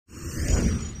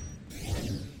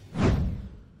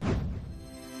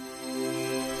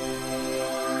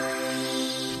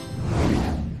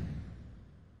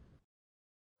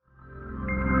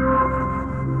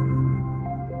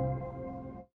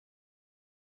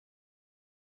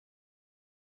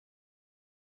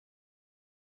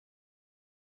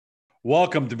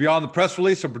Welcome to Beyond the Press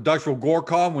Release, a production of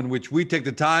Gorecom, in which we take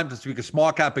the time to speak to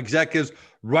small cap executives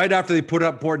right after they put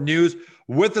out important news.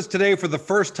 With us today for the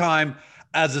first time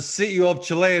as the CEO of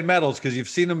Chilean Metals, because you've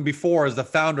seen him before as the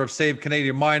founder of Save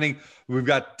Canadian Mining. We've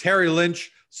got Terry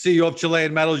Lynch, CEO of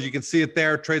Chilean Metals. You can see it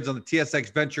there, trades on the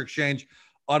TSX Venture Exchange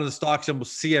under the stock symbol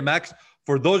CMX.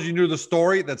 For those of you new to the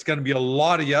story, that's going to be a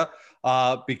lot of you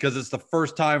because it's the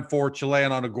first time for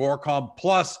Chilean on a Gorecom.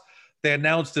 Plus, they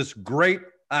announced this great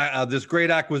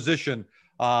acquisition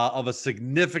of a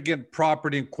significant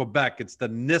property in Quebec. It's the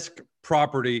Nisk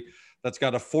property that's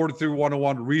got a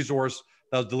 43-101 resource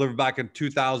that was delivered back in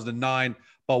 2009,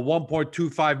 about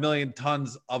 1.25 million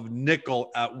tons of nickel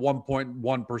at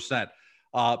 1.1%.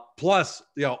 Plus,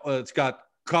 it's got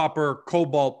copper,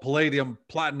 cobalt, palladium,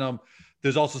 platinum.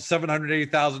 There's also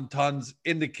 780,000 tons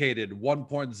indicated,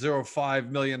 1.05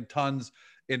 million tons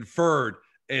inferred.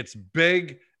 It's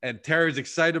big, and Terry's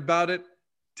excited about it.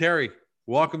 Terry,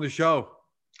 welcome to the show.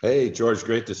 Hey, George,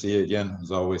 great to see you again.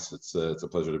 As always, it's a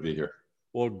pleasure to be here.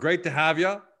 Well, great to have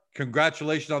you.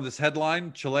 Congratulations on this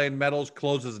headline. Chilean Metals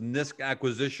closes Nisk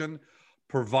acquisition,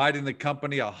 providing the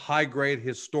company a high-grade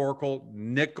historical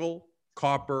nickel,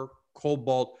 copper,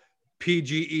 cobalt,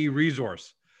 PGE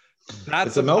resource.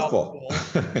 It's a mouthful.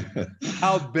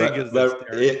 How big is this,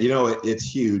 Terry? It's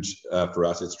huge for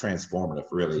us. It's transformative,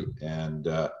 really. And,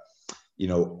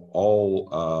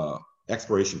 all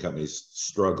exploration companies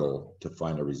struggle to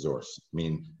find a resource. I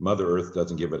mean, Mother Earth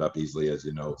doesn't give it up easily, as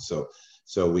you know. So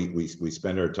we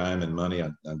spend our time and money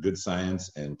on good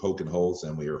science and poking holes,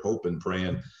 and we are hoping,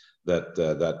 praying that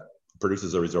that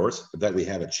produces a resource that we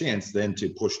have a chance then to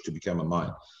push to become a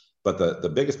mine. But the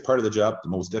biggest part of the job, the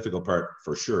most difficult part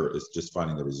for sure, is just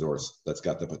finding the resource that's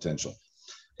got the potential.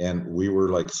 And we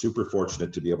were super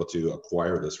fortunate to be able to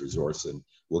acquire this resource, and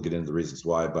we'll get into the reasons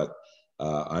why. But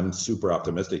I'm super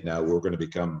optimistic now. We're going to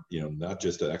become, not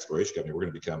just an exploration company. We're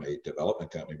going to become a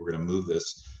development company. We're going to move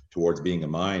this towards being a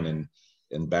mine,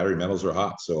 and battery metals are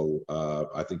hot. So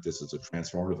I think this is a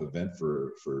transformative event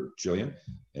for Chilean,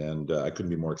 and I couldn't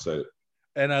be more excited.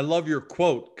 And I love your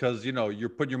quote because, you're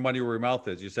putting your money where your mouth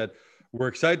is. You said, we're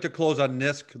excited to close on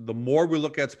Nisk. The more we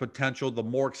look at its potential, the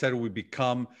more excited we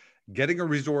become. Getting a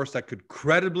resource that could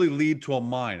credibly lead to a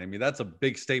mine. I mean, that's a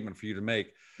big statement for you to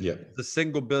make. Yeah. The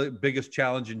single biggest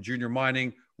challenge in junior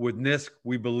mining. With Nisk,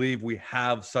 we believe we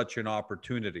have such an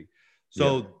opportunity.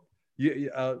 So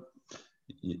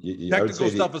technical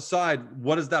stuff aside,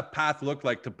 what does that path look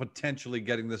like to potentially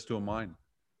getting this to a mine?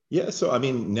 Yeah, so I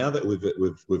mean, now that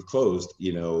we've closed,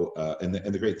 and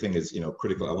the great thing is,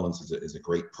 Critical Elements is a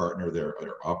great partner. They're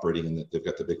operating, and they've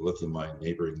got the big lithium mine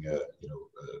neighboring,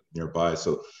 nearby.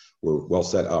 So we're well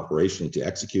set operationally to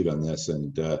execute on this,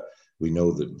 and we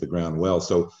know the ground well.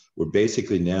 So we're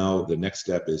basically now, the next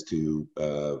step is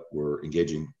we're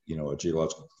engaging, a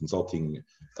geological consulting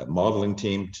modeling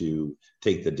team to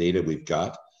take the data we've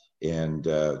got, and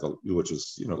which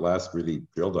was last really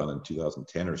drilled on in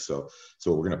 2010 or so.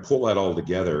 So we're going to pull that all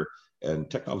together, and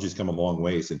technology's come a long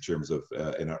ways in terms of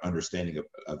and our understanding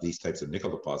of these types of nickel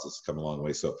deposits come a long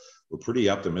way. So we're pretty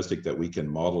optimistic that we can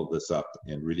model this up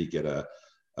and really get a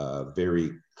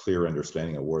very clear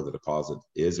understanding of where the deposit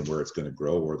is and where it's going to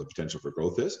grow, where the potential for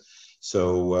growth is.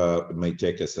 So it may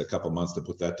take us a couple months to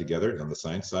put that together on the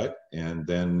science side, and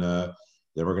then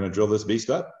we're going to drill this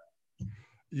beast up.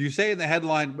 You say in the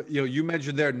headline, you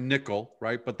mentioned there nickel,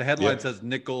 right? But the headline says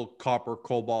nickel, copper,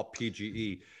 cobalt,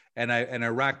 PGE. And I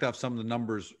racked up some of the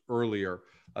numbers earlier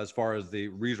as far as the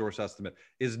resource estimate.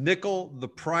 Is nickel the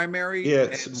primary? Yeah.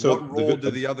 And so what role do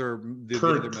the other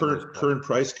current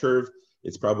price curve?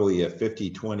 It's probably a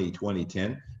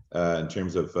 50-20-20-10 in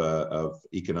terms of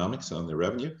economics on the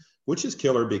revenue, which is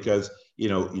killer because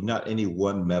not any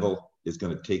one metal is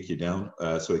going to take you down.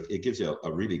 So it gives you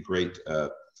a really great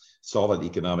solid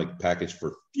economic package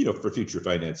for future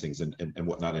financings and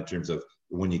whatnot in terms of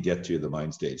when you get to the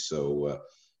mine stage. So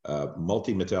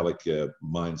multi-metallic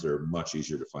mines are much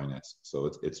easier to finance.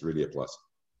 So it's really a plus.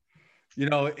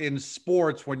 In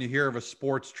sports, when you hear of a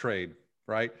sports trade,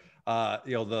 right?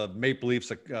 The Maple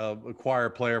Leafs acquire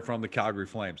a player from the Calgary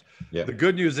Flames. Yeah. The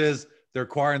good news is they're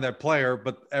acquiring that player,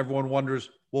 but everyone wonders,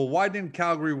 well, why didn't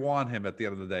Calgary want him at the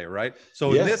end of the day, right?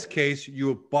 So in this case,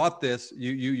 you bought this.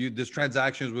 This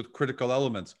transaction is with Critical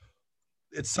Elements.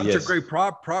 It's such a great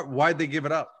prop. Why'd they give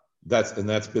it up? That's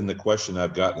been the question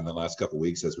I've gotten in the last couple of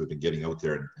weeks as we've been getting out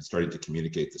there and starting to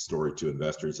communicate the story to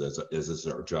investors as is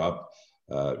our job.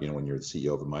 When you're the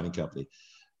CEO of a mining company,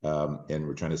 and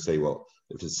we're trying to say, well,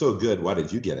 if it's so good, why did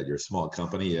you get it? You're a small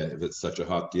company. If it's such a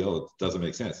hot deal, it doesn't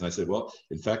make sense. And I said, well,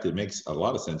 in fact, it makes a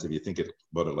lot of sense if you think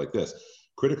about it like this.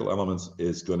 Critical Elements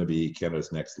is going to be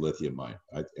Canada's next lithium mine.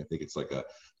 I think it's like a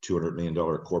 $200 million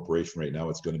corporation right now.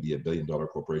 It's going to be $1 billion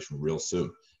corporation real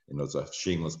soon. You know, it's a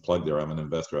shameless plug there. I'm an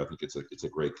investor. I think it's a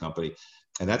great company.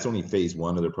 And that's only phase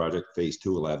one of their project. Phase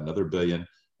two will add another billion. And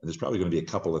there's probably going to be a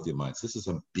couple lithium mines. This is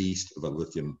a beast of a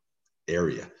lithium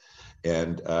area.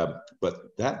 And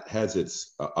but that has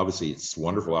its obviously it's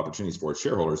wonderful opportunities for its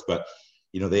shareholders. But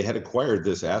you know, they had acquired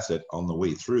this asset on the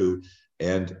way through,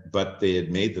 but they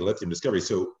had made the lithium discovery.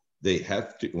 So they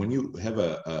have to, when you have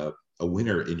a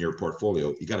winner in your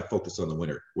portfolio, you got to focus on the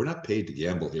winner. We're not paid to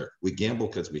gamble here. We gamble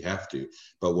because we have to.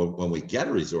 But when we get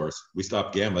a resource, we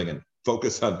stop gambling and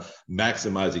focus on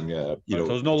maximizing. So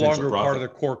it's no longer part of their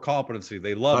core competency.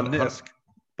 They love NISC,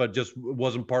 but just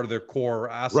wasn't part of their core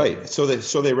asset. Right. So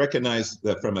they recognize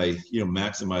that from a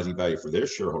maximizing value for their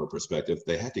shareholder perspective,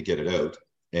 they had to get it out.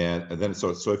 And then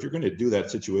so if you're going to do that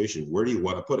situation, where do you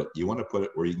want to put it? You want to put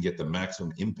it where you can get the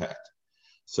maximum impact.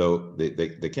 So they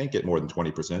can't get more than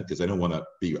 20% because they don't want to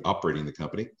be operating the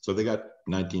company. So they got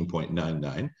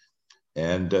 19.99,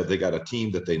 and they got a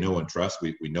team that they know and trust.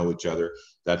 We know each other.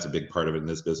 That's a big part of it in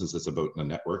this business. It's about the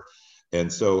network.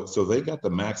 And so they got the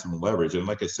maximum leverage. And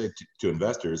like I said to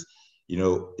investors,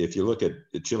 if you look at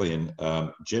Chilean,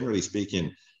 generally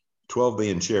speaking, 12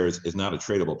 million shares is not a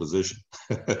tradable position.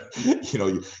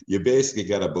 You basically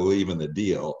got to believe in the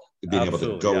deal, being Absolutely.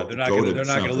 able to go. Yeah, they're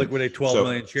not going to liquidate 12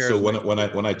 million shares. So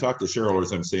when I talk to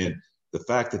shareholders, I'm saying the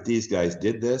fact that these guys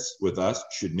did this with us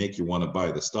should make you want to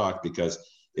buy the stock, because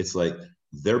it's like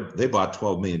they bought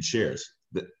 12 million shares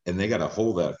and they got to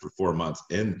hold that for 4 months,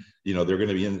 and they're going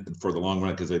to be in for the long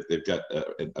run because they've got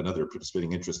another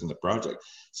participating interest in the project.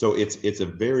 So it's a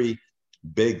very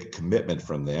big commitment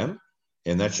from them.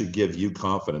 And that should give you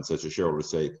confidence as a shareholder to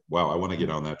say, wow, I want to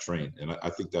get on that train. And I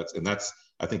think as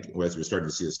we're starting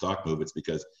to see the stock move, it's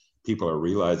because people are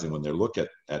realizing when they look at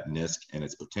NISC and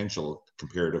its potential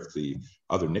comparative to the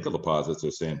other nickel deposits,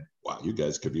 they're saying, wow, you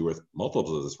guys could be worth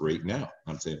multiples of this rate now.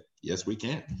 I'm saying, yes, we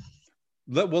can.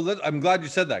 Well, I'm glad you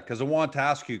said that, because I wanted to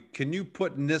ask you, can you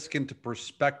put NISC into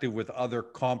perspective with other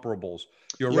comparables?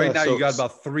 Right now you got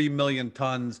about 3 million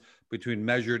tons between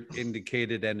measured,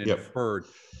 indicated, and inferred.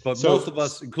 But most of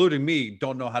us, including me,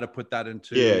 don't know how to put that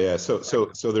into. Yeah. So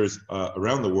there's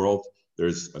around the world,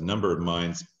 there's a number of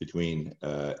mines between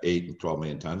 8 and 12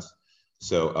 million tons.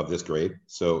 So of this grade.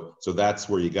 So that's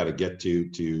where you got to get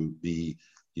to be,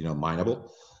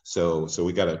 mineable. So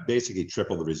we got to basically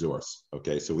triple the resource.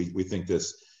 Okay. So we think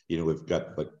this, we've got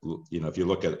if you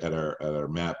look at our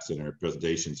maps and our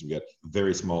presentations, we got a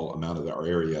very small amount of our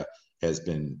area has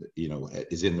been,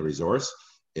 is in the resource,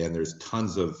 and there's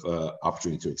tons of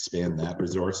opportunity to expand that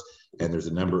resource. And there's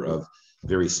a number of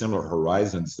very similar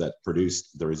horizons that produce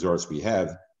the resource we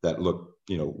have that look,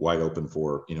 wide open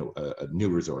for, a new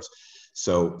resource.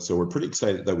 So we're pretty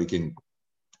excited that we can,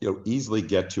 easily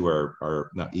get to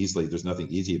our not easily. There's nothing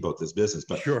easy about this business,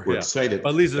 but we're excited. But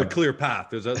at least there's a clear path.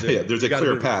 There's a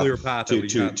clear path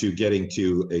to getting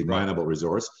to a mineable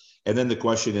resource. And then the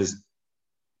question is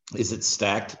it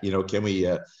stacked? Can we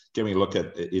look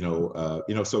at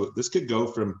so this could go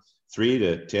from 3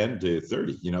 to 10 to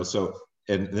 30. So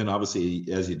and then obviously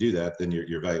as you do that, then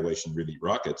your valuation really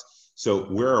rockets. So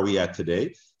where are we at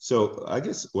today? So I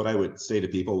guess what I would say to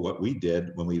people, what we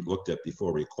did when we looked at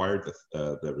before we acquired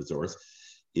the resource,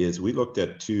 is we looked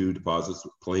at 2 deposits,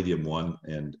 Palladium 1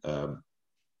 and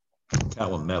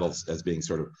Talon Metals, as being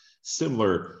sort of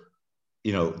similar,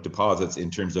 deposits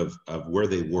in terms of where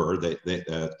they were.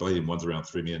 Palladium 1's around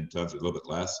 3 million tons, a little bit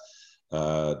less.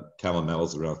 Talon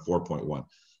Metals around 4.1.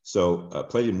 So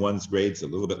Palladium 1's grade's a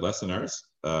little bit less than ours.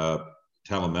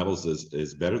 Talon Metals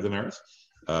is better than ours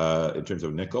in terms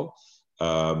of nickel.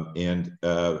 What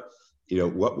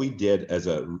we did as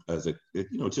a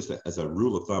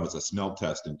rule of thumb, as a smell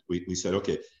test, and we said,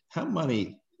 okay, how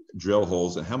many drill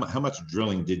holes and how much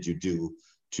drilling did you do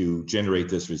to generate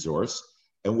this resource?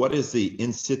 And what is the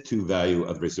in situ value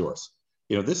of the resource?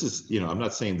 This is, I'm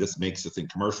not saying this makes the thing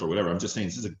commercial or whatever. I'm just saying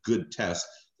this is a good test,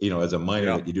 as a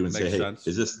miner, that you do and say, hey,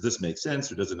 is this make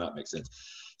sense or does it not make sense?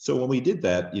 So when we did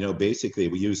that, basically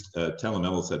we used Talon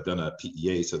Metals have done a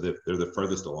PEA, so they're the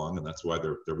furthest along, and that's why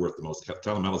they're worth the most.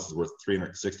 Talon Metals is worth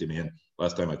 360 million.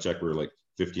 Last time I checked, we were like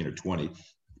 15 or 20.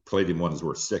 Palladium 1 is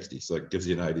worth 60, so it gives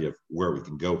you an idea of where we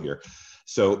can go here.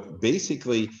 So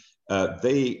basically,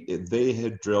 they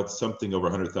had drilled something over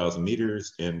 100,000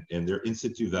 meters, and their in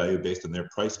situ value based on their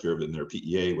price curve in their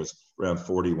PEA was around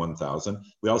 41,000.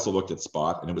 We also looked at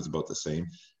spot, and it was about the same.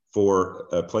 For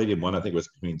Palladium 1, I think it was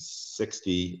between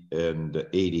 60 and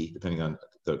 80, depending on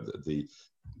the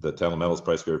Talon Metals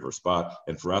price curve or spot.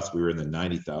 And for us, we were in the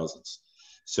 90,000s.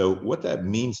 So what that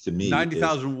means to me is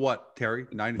 90,000 what, Terry?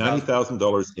 90,000.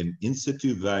 $90,000 in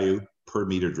situ value per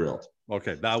meter drilled.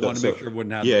 Okay, that I So, want to make so sure it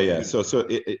wouldn't have yeah, those yeah.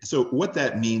 units. So what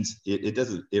that means, it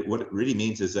doesn't. What it really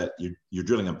means is that you're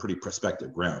drilling on pretty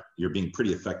prospective ground. You're being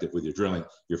pretty effective with your drilling.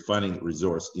 You're finding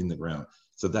resource in the ground.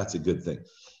 So that's a good thing.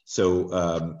 So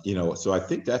so I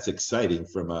think that's exciting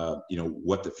from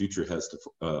what the future has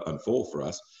to unfold for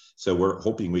us. So we're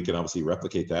hoping we can obviously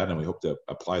replicate that, and we hope to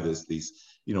apply these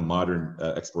modern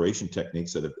exploration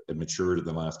techniques that have matured in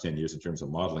the last 10 years in terms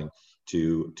of modeling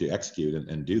to execute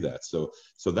and do that. So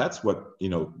that's what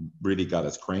really got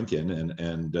us cranking,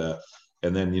 and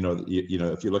then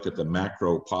if you look at the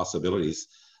macro possibilities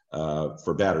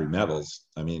for battery metals,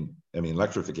 I mean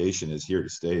electrification is here to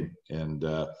stay, and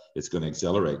it's going to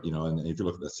accelerate. And if you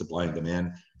look at the supply and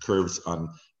demand curves on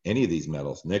any of these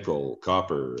metals, nickel,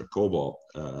 copper, cobalt,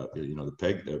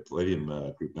 the palladium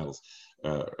group metals,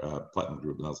 platinum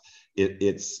group metals,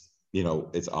 it's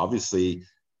obviously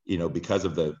because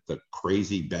of the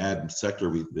crazy bad sector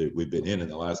we've been in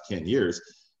the last 10 years,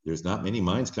 there's not many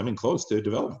mines coming close to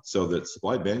development. So the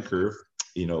supply demand curve,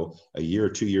 a year,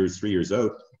 2 years, 3 years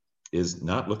out, is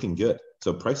not looking good.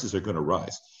 So prices are going to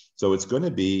rise. So it's going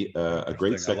to be a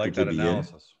great sector to be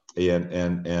analysis.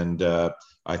 And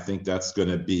I think that's going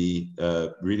to be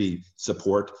really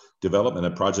support development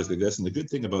of projects like this. And the good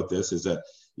thing about this is that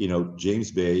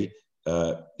James Bay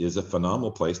is a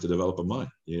phenomenal place to develop a mine.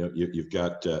 You've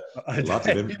got lots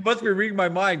of. You must be reading my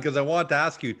mind, because I want to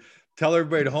ask you. Tell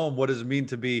everybody at home, what does it mean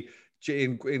to be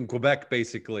in Quebec,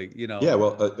 basically? Yeah,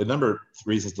 well, a number of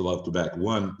reasons to love Quebec.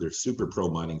 One, they're super pro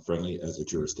mining friendly as a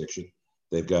jurisdiction.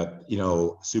 They've got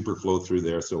super flow through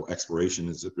there, so exploration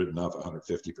is written off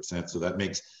 150%. So that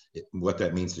makes what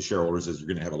that means to shareholders is you're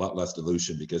going to have a lot less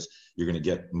dilution, because you're going to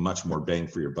get much more bang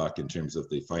for your buck in terms of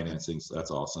the financing. So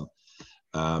that's awesome.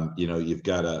 You've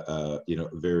got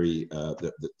very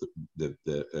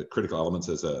the critical elements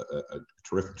as a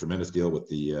tremendous deal with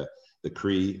the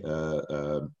Cree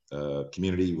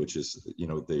community, which is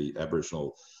the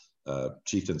Aboriginal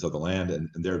chieftains of the land, and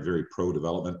they're very pro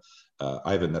development.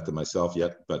 I haven't met them myself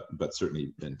yet, but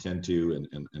certainly intend to,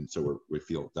 and so we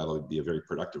feel that'll be a very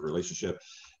productive relationship,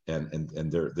 and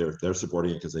they're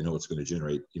supporting it because they know it's going to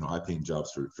generate high-paying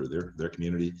jobs for their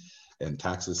community and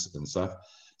taxes and stuff.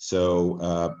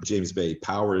 So James Bay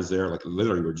Power is there. Like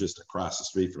literally, we're just across the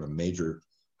street from a major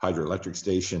hydroelectric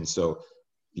station. So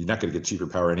you're not going to get cheaper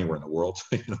power anywhere in the world,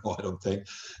 I don't think.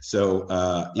 So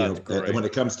and when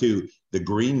it comes to the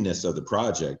greenness of the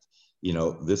project,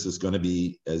 this is going to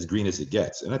be as green as it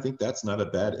gets, and I think that's not a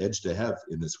bad edge to have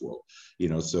in this world.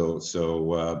 It's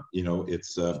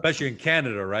especially in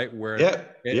Canada, right, where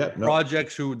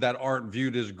projects that aren't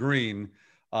viewed as green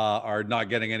are not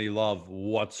getting any love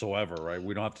whatsoever, right?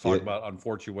 We don't have to talk about,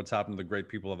 unfortunately, what's happened to the great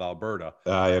people of Alberta.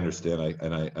 I understand, I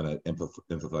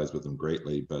empathize with them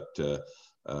greatly, but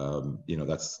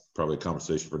that's probably a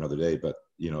conversation for another day. But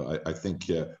I think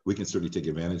we can certainly take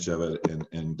advantage of it,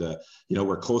 and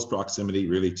we're close proximity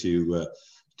really to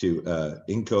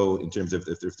Inco in terms of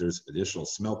if there's additional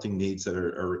smelting needs that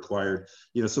are required.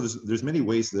 So there's many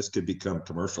ways this could become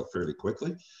commercial fairly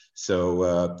quickly.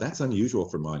 So that's unusual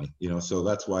for mining. So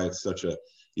that's why it's such a.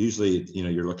 Usually,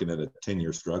 you're looking at a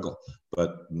 10-year struggle,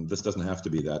 but this doesn't have to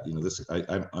be that.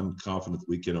 I'm confident that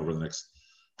we can, over the next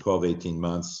 12, 18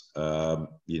 months,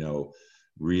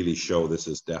 really show this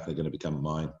is definitely going to become a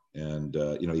mine. And,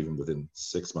 even within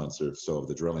 6 months or so of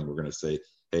the drilling, we're going to say,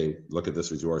 hey, look at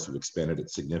this resource. We've expanded it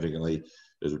significantly,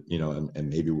 and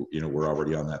maybe, we're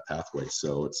already on that pathway.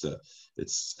 So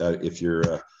if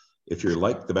you're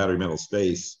like the battery metal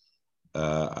space,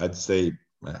 I'd say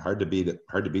hard to beat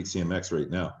CMX right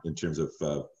now in terms of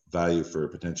value for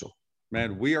potential.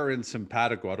 Man, we are in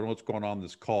simpatico. I don't know what's going on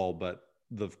this call, but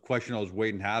the question I was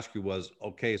waiting to ask you was,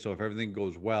 okay, so if everything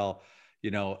goes well,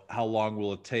 how long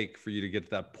will it take for you to get to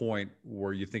that point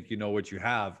where you think you know what you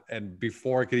have? And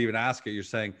before I could even ask it, you're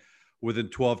saying within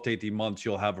 12 to 18 months,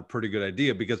 you'll have a pretty good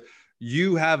idea, because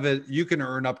you can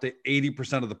earn up to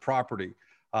 80% of the property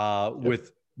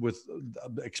with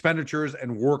expenditures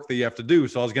and work that you have to do.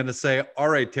 So I was going to say, all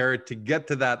right, Terry, to get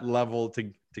to that level,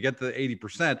 to get to the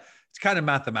 80%, it's kind of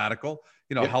mathematical.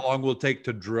 How long will it take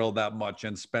to drill that much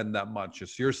and spend that much? So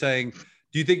you're saying,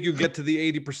 do you think you'll get to the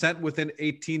 80% within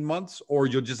 18 months, or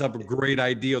you'll just have a great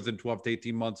idea within 12 to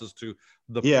 18 months as to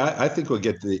the? Yeah, I think we'll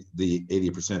get the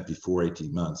 80% before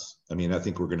 18 months. I mean, I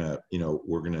think we're gonna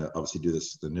obviously do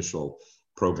this initial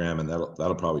program, and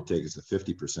that'll probably take us to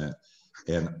 50%.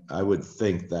 And I would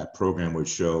think that program would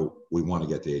show we want to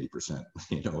get to 80%,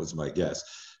 is my guess.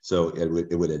 So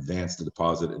it would advance the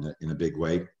deposit in a big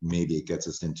way. Maybe it gets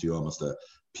us into almost a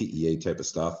PEA type of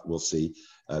stuff. We'll see.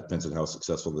 Depends on how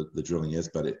successful the drilling is,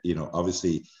 but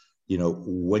obviously,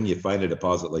 when you find a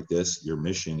deposit like this, your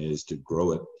mission is to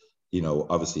grow it.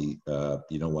 Obviously,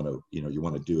 you don't want to, you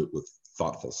want to do it with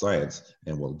thoughtful science,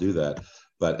 and we'll do that.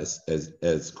 But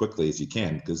as quickly as you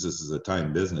can, because this is a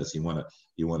time business, you want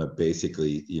to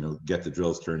basically, get the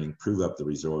drills turning, prove up the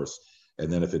resource,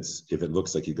 and then if it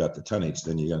looks like you got the tonnage,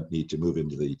 then you need to move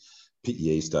into the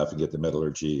PEA stuff and get the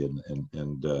metallurgy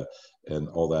and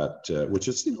all that, which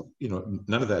is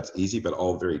none of that's easy, but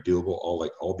all very doable,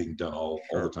 all being done all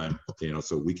the time,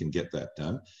 so we can get that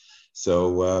done.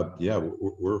 So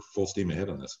we're full steam ahead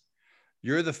on this.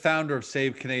 You're the founder of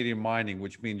Save Canadian Mining,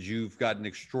 which means you've got an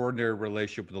extraordinary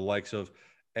relationship with the likes of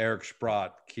Eric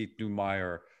Sprott, Keith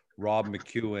Neumeyer, Rob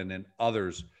McEwen, and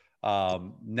others.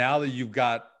 Now that you've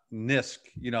got NISK,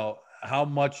 how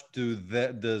much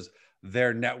does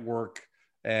their network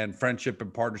and friendship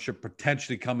and partnership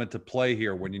potentially come into play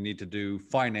here when you need to do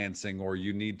financing or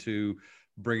you need to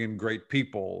bring in great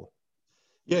people?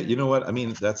 Yeah, you know what? I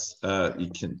mean, that's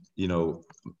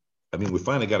we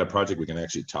finally got a project we can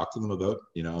actually talk to them about.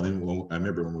 I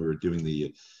remember when we were doing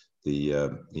the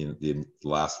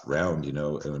last round,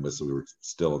 and we were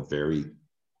still a very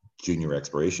junior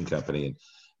exploration company,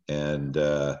 and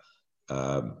I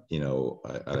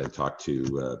talked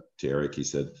to Eric. He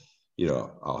said,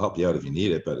 I'll help you out if you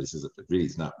need it, but he says, really,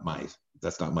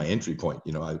 that's not my entry point.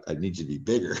 I need you to be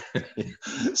bigger.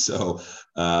 So,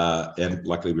 and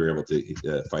luckily we were able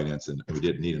to finance, and we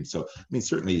didn't need them. So, I mean,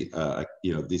 certainly,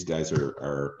 these guys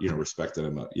are respected.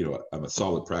 I'm a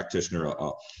solid practitioner.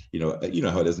 How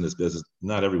it is in this business.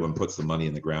 Not everyone puts the money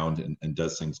in the ground and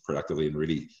does things productively and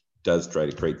really does try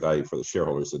to create value for the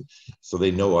shareholders, and so they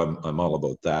know I'm all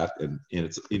about that. And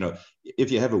it's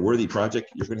if you have a worthy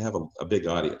project, you're going to have a big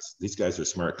audience. These guys are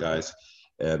smart guys,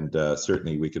 and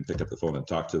certainly we can pick up the phone and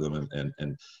talk to them,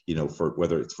 and for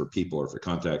whether it's for people or for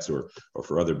contacts or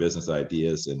for other business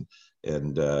ideas, and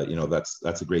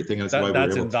that's a great thing. And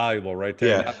that's invaluable, right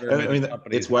there. Yeah, and I mean,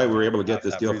 it's why we were able to get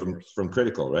this deal from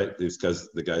Critical, right? It's because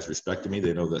the guys respected me.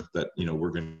 They know that we're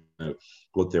going to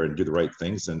go out there and do the right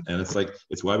things, and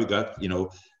it's why we got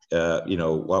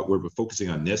what we're focusing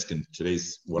on NISK, and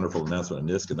today's wonderful announcement on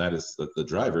NISK, and that is the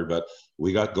driver. But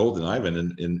we got Golden Ivan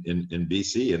in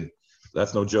BC, and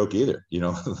that's no joke either.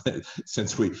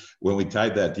 Since when we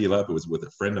tied that deal up, it was with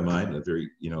a friend of mine, a very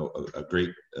a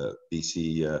great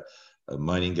BC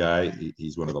mining guy.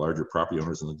 He's one of the larger property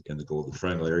owners in the Golden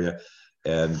Triangle area,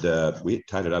 and we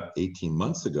tied it up 18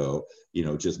 months ago.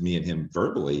 Just me and him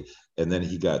verbally, and then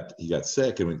he got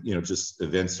sick, and just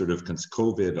events, sort of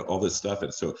COVID, all this stuff,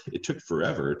 and so it took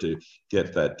forever to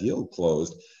get that deal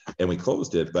closed, and we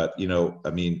closed it. But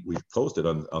we closed it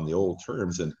on the old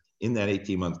terms, and in that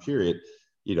 18-month period,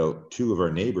 two of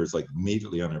our neighbors, like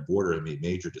immediately on our border, have made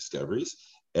major discoveries,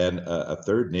 and a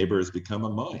third neighbor has become a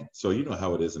mine. So you know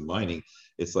how it is in mining.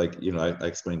 It's like, I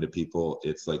explain to people,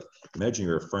 it's like, imagine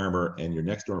you're a farmer and your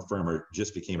next door farmer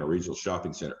just became a regional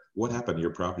shopping center. What happened to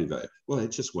your property value? Well,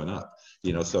 it just went up.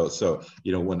 So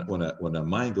when a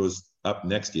mine goes up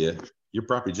next to you, your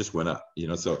property just went up.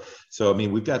 So I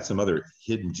mean, we've got some other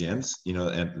hidden gems,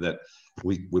 and that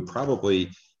we probably,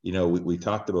 we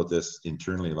talked about this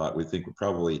internally a lot. We think we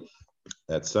probably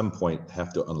at some point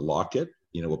have to unlock it.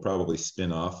 We'll probably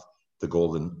spin off the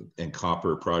gold and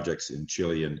copper projects in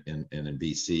Chile and in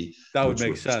BC. That would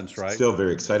make sense, right? Still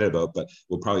very excited about, but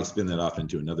we'll probably spin that off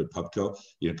into another pubco,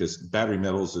 because battery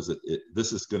metals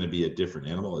this is going to be a different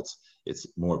animal. It's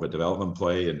more of a development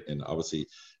play, and obviously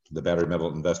the battery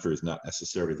metal investor is not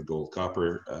necessarily the gold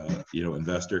copper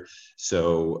investor.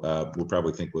 So we'll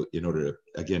probably think, in order to,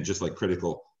 again, just like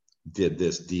Critical did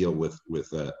this deal with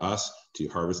us to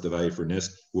harvest the value for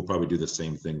NISK, we'll probably do the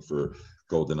same thing for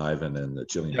Golden Ivan and the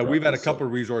Chilean. Yeah, we've had a couple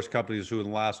of resource companies who in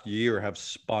the last year have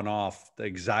spun off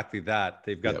exactly that.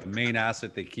 They've got the main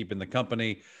asset they keep in the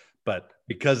company, but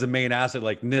because the main asset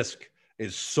like NISK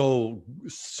is so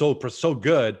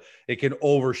good, it can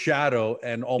overshadow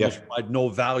and almost provide no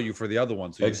value for the other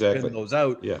ones. So you spin those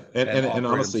out. Yeah, and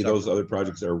honestly, those other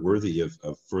projects are worthy of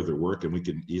further work, and we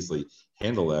can easily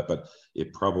handle that. But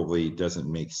it probably doesn't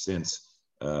make sense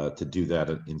to do that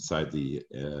inside the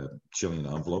Chilean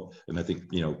envelope. And I think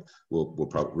we'll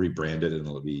probably rebrand it, and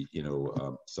it'll be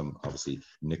some obviously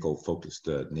nickel focused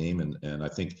name. And I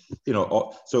think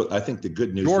so I think the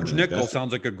good news. George Nickel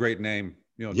sounds like a great name.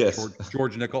 Yes.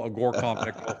 George Nickel, Agorcom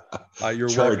Nickel. You're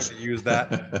Charge. welcome to use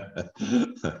that.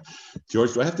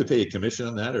 George, do I have to pay a commission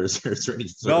on that, or is there any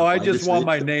sort No, of I finder's just want fee?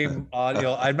 my name.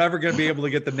 I'm never going to be able to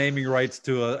get the naming rights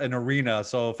to an arena.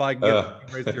 So if I can get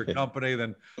the rights to your company,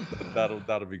 then that'll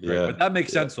be great. Yeah, But that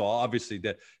makes yeah, sense, though, obviously,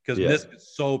 because yeah, NISC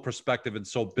is so prospective and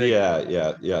so big.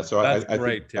 yeah. So That's I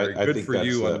great, think Terry. Good think for that's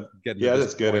you on getting to yeah,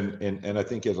 this that's good, point. and I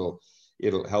think it'll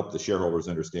help the shareholders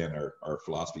understand our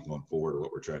philosophy going forward,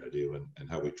 what we're trying to do, and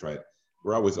how we try it.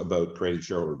 We're always about creating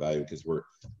shareholder value because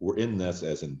we're in this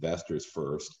as investors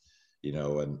first,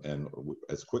 and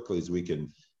as quickly as we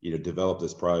can, develop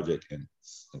this project and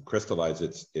crystallize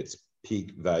its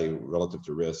peak value relative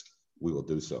to risk, we will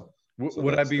do so. So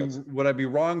Would I be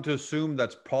wrong to assume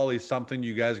that's probably something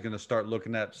you guys are going to start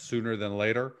looking at sooner than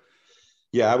later?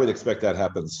 Yeah, I would expect that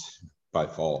happens by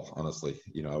fall. Honestly,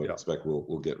 I would expect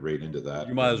we'll get right into that.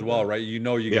 You might as well, right? You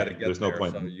got to get there's no there,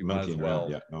 point so you might as monkeying well.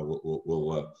 around. Yeah, no,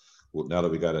 we'll now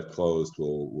that we got it closed,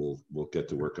 we'll get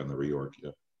to work on the reorg.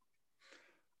 Yeah.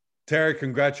 Terry,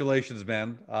 congratulations,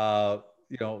 man.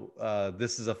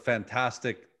 This is a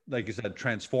fantastic, like you said,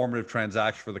 transformative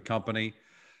transaction for the company.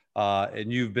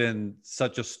 And you've been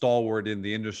such a stalwart in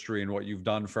the industry and what you've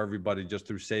done for everybody just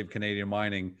through Save Canadian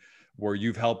Mining, where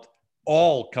you've helped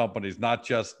all companies, not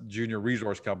just junior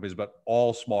resource companies, but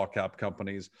all small cap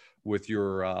companies with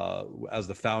your, as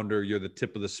the founder, you're the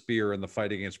tip of the spear in the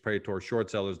fight against predatory short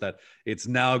sellers. That it's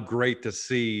now great to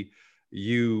see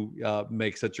you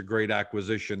make such a great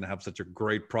acquisition, have such a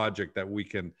great project that we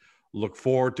can look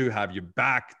forward to, have you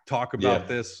back, talk about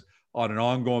this on an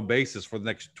ongoing basis for the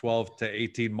next 12 to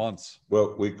 18 months.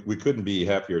 Well, we couldn't be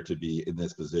happier to be in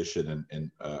this position,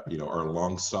 and our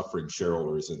long suffering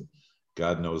shareholders, and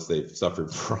God knows they've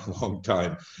suffered for a long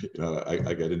time.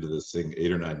 I got into this thing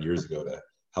 8 or 9 years ago to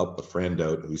help a friend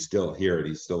out who's still here, and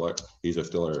he's still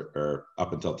our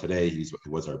up until today, he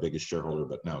was our biggest shareholder,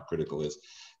 but now Critical is.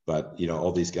 But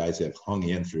all these guys have hung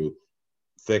in through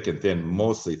thick and thin,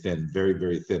 mostly thin, very,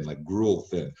 very thin, like gruel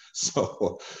thin.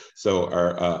 So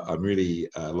I'm really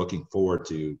looking forward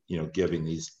to giving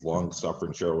these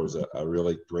long-suffering shareholders a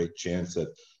really great chance at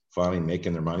finally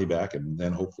making their money back, and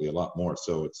then hopefully a lot more.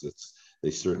 So they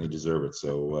certainly deserve it.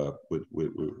 So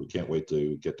we can't wait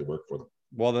to get to work for them.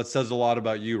 Well, that says a lot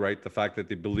about you, right? The fact that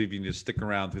they believe you to stick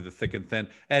around through the thick and thin.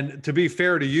 And to be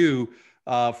fair to you,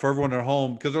 for everyone at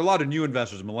home, because there are a lot of new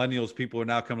investors, millennials, people who are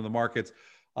now coming to the markets.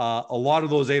 A lot of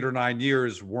those 8 or 9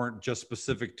 years weren't just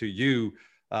specific to you.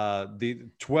 The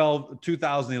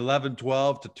 2011,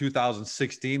 12 to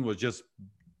 2016 was just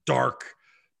dark,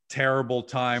 terrible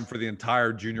time for the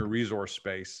entire junior resource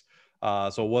space.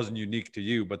 So it wasn't unique to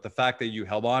you, but the fact that you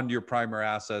held on to your primary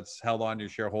assets, held on to your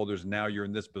shareholders, and now you're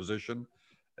in this position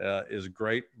is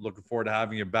great. Looking forward to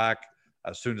having you back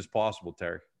as soon as possible,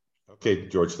 Terry. Okay,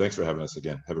 George, thanks for having us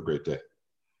again. Have a great day.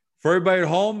 For everybody at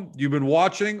home, you've been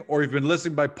watching or you've been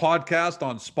listening by podcast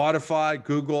on Spotify,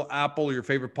 Google, Apple, or your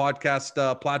favorite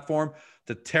podcast platform,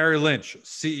 to Terry Lynch,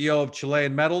 CEO of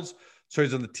Chilean Metals. So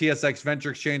he's on the TSX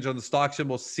Venture Exchange on the stock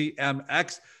symbol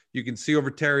CMX. You can see over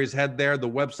Terry's head there, the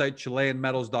website,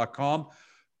 ChileanMetals.com.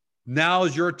 Now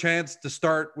is your chance to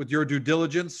start with your due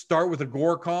diligence. Start with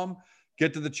Agorcom.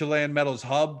 Get to the Chilean Metals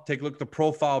Hub. Take a look at the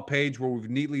profile page where we've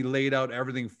neatly laid out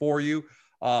everything for you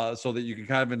so that you can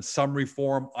kind of in summary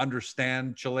form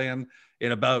understand Chilean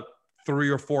in about 3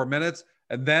 or 4 minutes.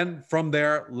 And then from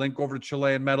there, link over to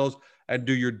Chilean Metals and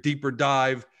do your deeper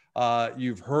dive.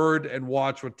 You've heard and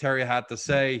watched what Terry had to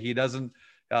say. He doesn't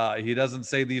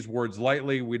say these words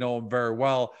lightly. We know him very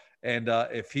well. And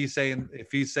if he's saying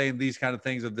these kind of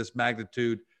things of this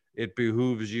magnitude, it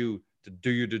behooves you to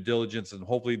do your due diligence and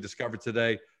hopefully discover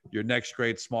today your next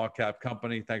great small cap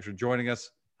company. Thanks for joining us.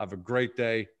 Have a great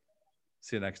day.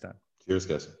 See you next time. Cheers,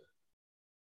 guys.